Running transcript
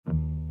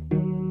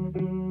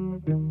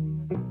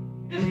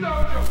Like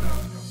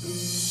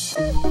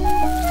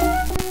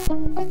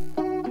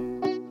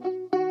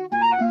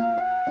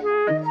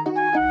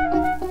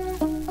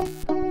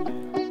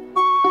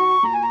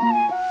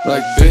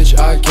bitch,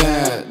 I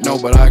can't, no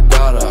but I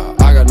gotta.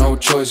 I got no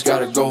choice,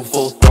 gotta go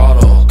full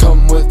throttle.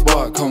 Come with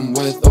what? Come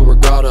with a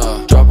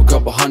regatta. Drop a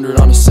couple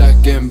hundred on a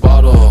second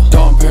bottle.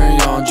 Dom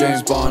Perignon,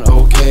 James Bond,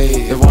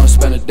 okay. They wanna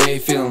spend a day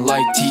feeling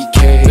like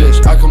TK.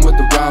 Bitch, I come with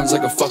the rounds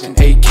like a fucking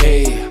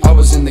AK. I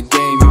was in the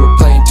game, you were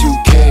playing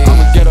 2K.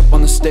 I'ma get up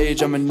on the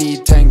stage, I'ma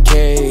need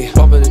 10K.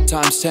 Bump it at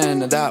times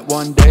 10 of that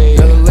one day.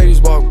 Yeah, the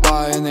ladies walk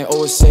by and they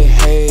always say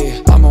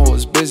hey. I'm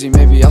always busy,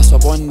 maybe I'll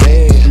stop one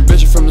day. And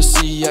bitch, from the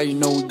sea, yeah, you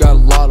know we got a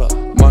lot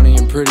of money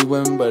and pretty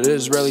women, but it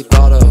is rarely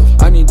thought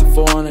of. I need the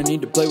phone, I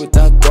need to play with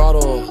that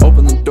throttle.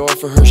 Open the door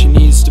for her, she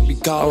needs to be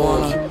caught. I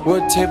want a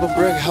wood table,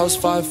 brick house,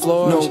 5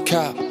 floors. No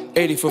cap,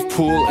 80-foot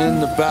pool in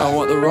the back. I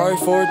want the Rari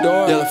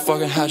 4-door, yeah, the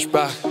fucking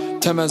hatchback.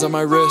 10 bands on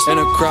my wrist and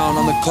a crown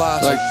on the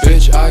class. Like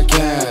bitch, I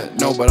can't,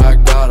 no but I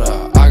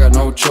gotta. I got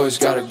no choice,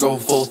 gotta go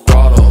full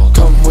throttle.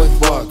 Come with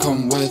what?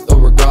 Come with a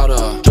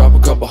regatta. Drop a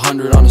couple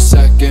hundred on a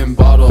second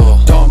bottle.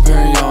 Dom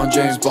Perignon,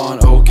 James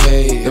Bond,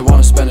 okay. They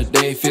wanna spend a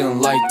day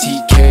feeling like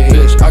TK.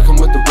 Bitch, I come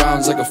with the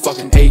rounds like a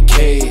fucking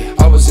AK.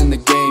 I was in the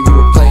game, you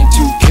were playing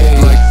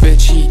 2K. Like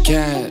bitch, he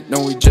can't,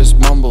 no he just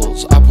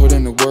mumbles. I put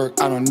in the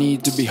work, I don't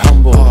need to be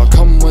humble.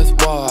 Come with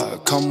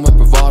what? Come with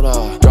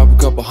bravado. Drop a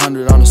couple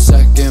hundred on a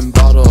second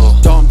bottle.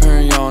 Dom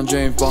Perignon,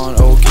 James Bond,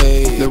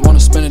 okay. They wanna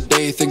spend a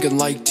day thinking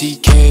like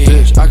TK.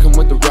 Bitch, I come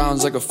with the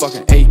rounds like a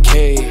fucking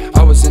AK.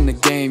 I was in the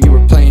game, you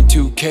were playing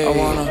 2K. I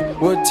want a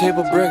wood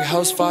table, brick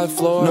house, 5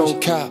 floors. No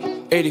cap,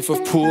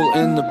 80-foot pool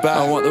in the back.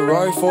 I want the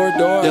Rari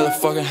 4-door, yeah, the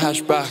fucking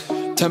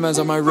hatchback. 10 bands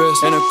on my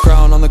wrist and a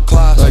crown on the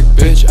class. Like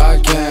bitch, I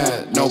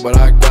can't, no but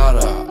I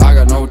gotta. I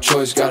got no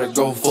choice, gotta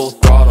go full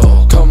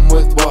throttle. Come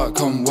with what?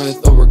 Come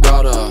with a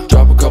regatta.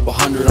 Drop a couple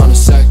hundred on a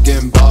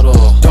second bottle.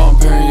 Dom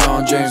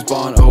Perignon, James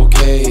Bond,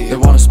 okay. They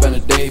wanna spend a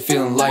day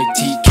feeling like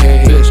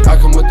TK. Bitch, I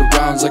come with the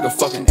rounds like a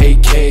fucking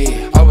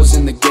AK.